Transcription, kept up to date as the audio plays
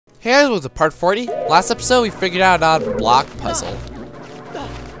Hey guys, welcome to part 40. Last episode, we figured out an odd block puzzle.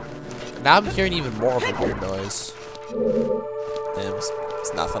 Now I'm hearing even more of a weird noise.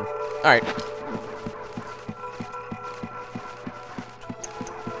 It's nothing. Alright.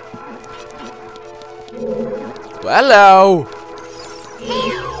 Well, hello!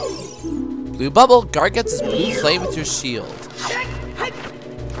 Blue bubble, guard gets his blue flame with your shield.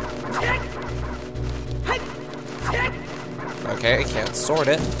 Okay, I can't sort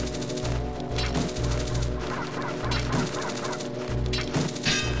it.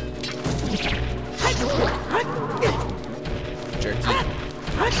 Jerky.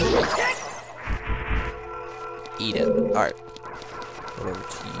 Eat it. Alright. Go over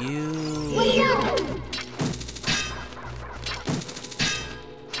to you.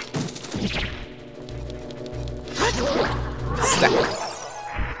 Stack.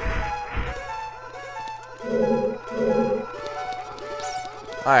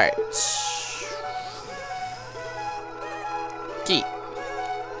 Alright. Key.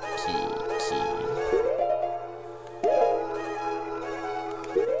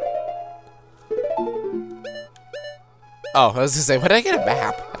 Oh, I was gonna say, when did I get a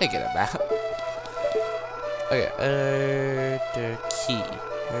map? I didn't get a map. Okay, key.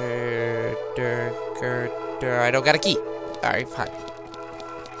 I don't got a key. Alright, fine.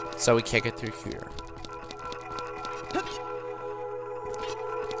 So we can't get through here.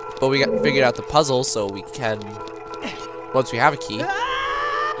 But we got figured out the puzzle, so we can, once we have a key.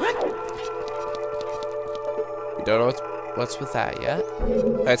 We don't know what's with that yet.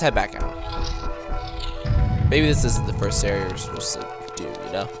 Let's head back out. Maybe this isn't the first area we're supposed to do,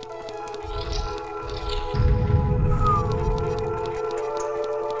 you know?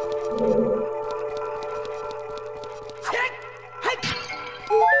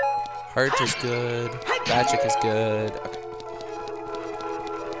 Heart is good. Magic is good.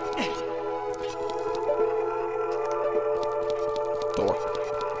 Okay. Door.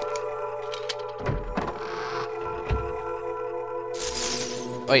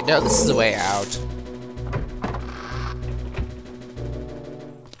 Wait, no, this is the way out.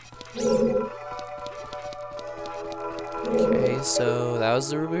 Okay, so that was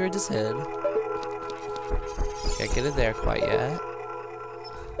the room we were just in. Can't get in there quite yet.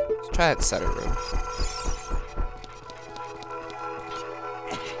 Let's try that center room.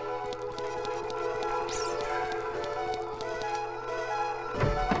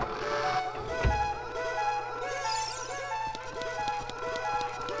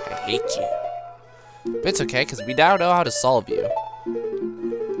 I hate you. But it's okay, because we now know how to solve you.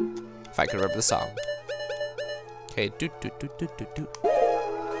 If I can remember the song. Okay, do.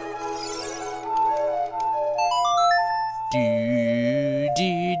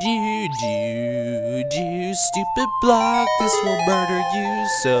 Do, stupid block, this will murder you,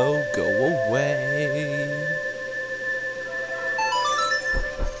 so go away.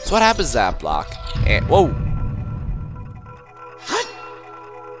 So what happens to that block? And, whoa!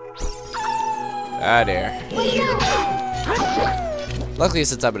 Ah, there. Luckily,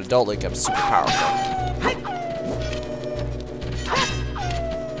 since I'm an adult Link, I'm super powerful.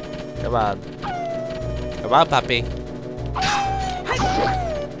 Come on. Come on, puppy.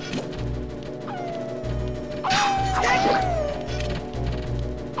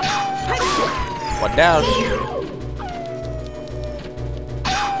 One down.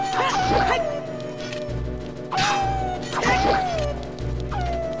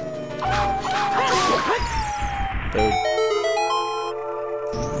 Boom.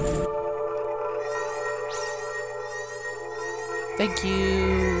 Thank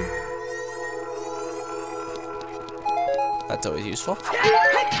you. That's always useful.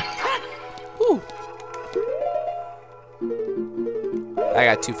 Woo. I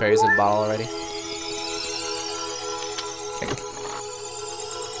got 2 fairies in the bottle already. Okay.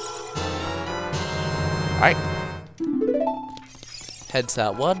 Alright. Head to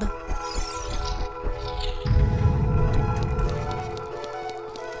that one.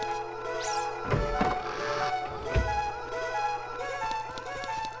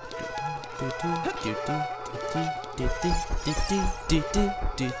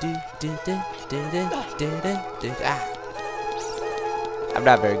 Ah. I'm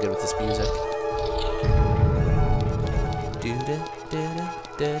not very good with this music.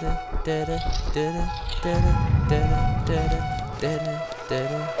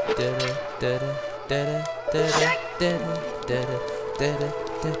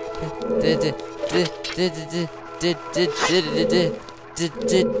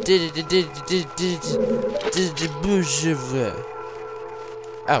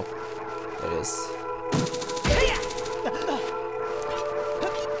 Oh, there it is.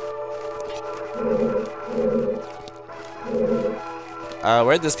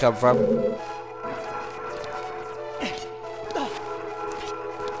 Where'd this come from?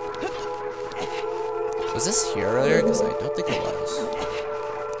 Was this here earlier? Because I don't think it was.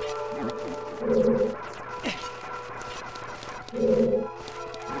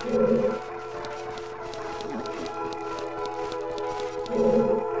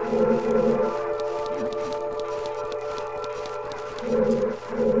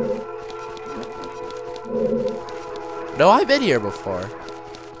 No, I've been here before.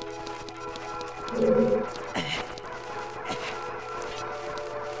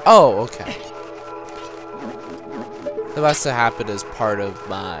 Oh, okay. That must have happened as part of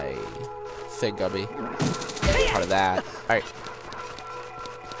my thing, gummy. Part of that. Alright.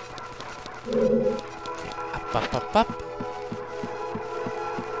 Up, up, up, up.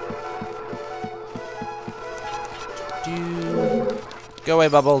 Go away,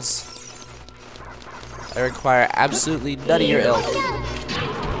 Bubbles. I require absolutely none of your ilk.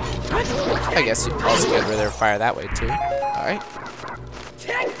 I guess you also get rid of their fire that way, too. Alright.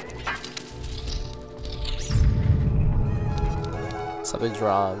 Something's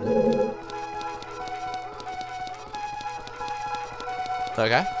wrong.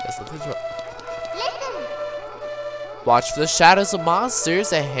 Okay, guess something's wrong. Watch for the shadows of monsters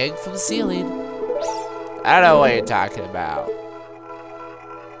that hang from the ceiling. I don't know what you're talking about.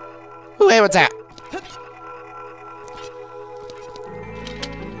 Ooh, hey, what's that?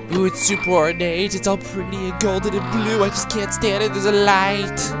 Ooh, it's super ornate. It's all pretty and golden and blue. I just can't stand it. There's a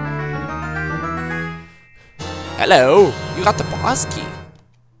light. Hello. You got the boss key.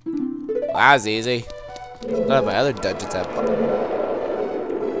 Well, that was easy. None of my other dungeons have.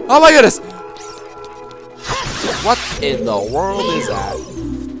 Oh my goodness! What in the world is that?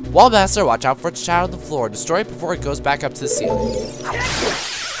 Wallmaster, watch out for its shadow on the floor. Destroy it before it goes back up to the ceiling.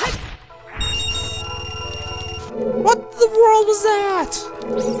 What the world was that?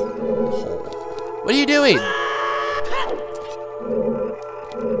 What are you doing?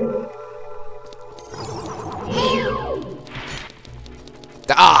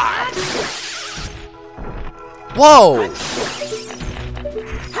 Ah! Whoa!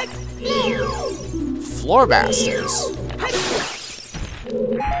 Floormasters.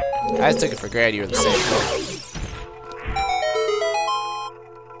 I just took it for granted you were the same thing.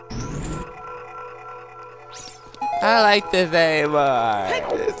 I like the name art.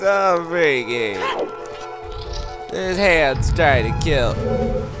 It's so freaky. His hands trying to kill.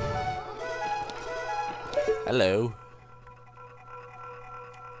 Hello.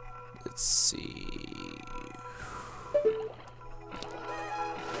 Let's see.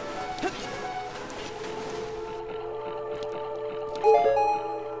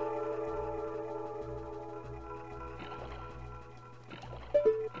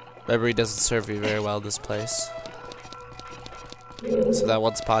 Memory doesn't serve me very well in this place. So that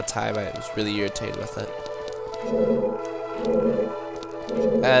once upon a time I was really irritated with it.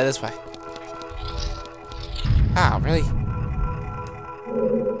 This way. Ah, really?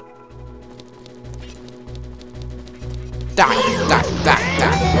 Die, die, die,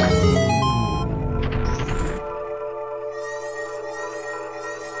 die.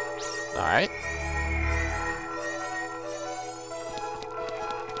 Alright.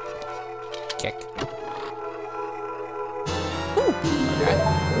 Kick. Ooh, okay.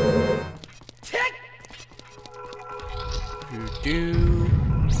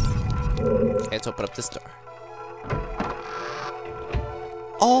 Okay, let's open up this door.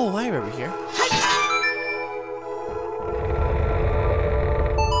 Oh, I remember here.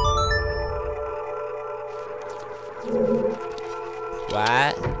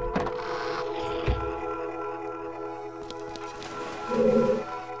 What?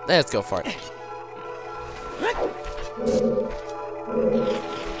 Let's go for it.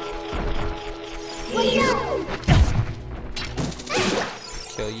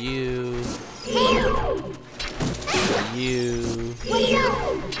 Kill you. Kill you. Kill you.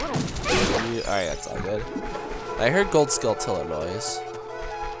 Alright, that's all good. I heard Gold Skulltula noise.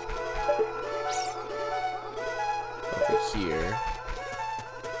 Over here.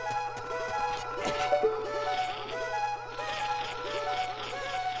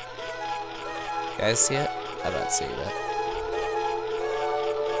 You guys see it? I'm not seeing it.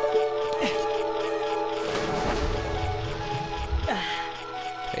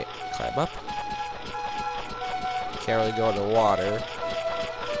 Okay, climb up. Can't really go in the water.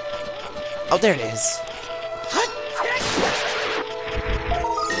 Oh, there it is.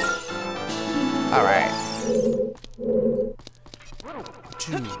 Alright.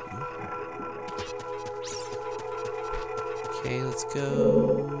 2. Okay, let's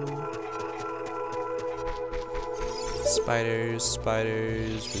go. Spiders,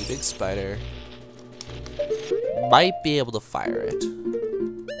 spiders, really big spider. Might be able to fire it.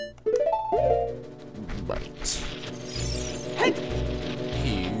 Right.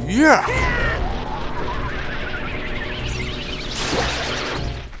 Yeah!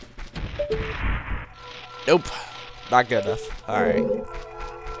 Nope. Not good enough. Alright.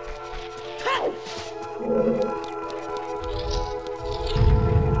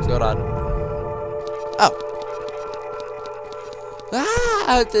 What's going on? Oh.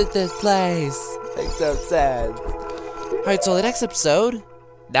 Ah, this place makes no sense. Alright, so the next episode,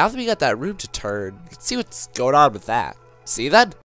 now that we got that room to turn, let's see what's going on with that. See you then.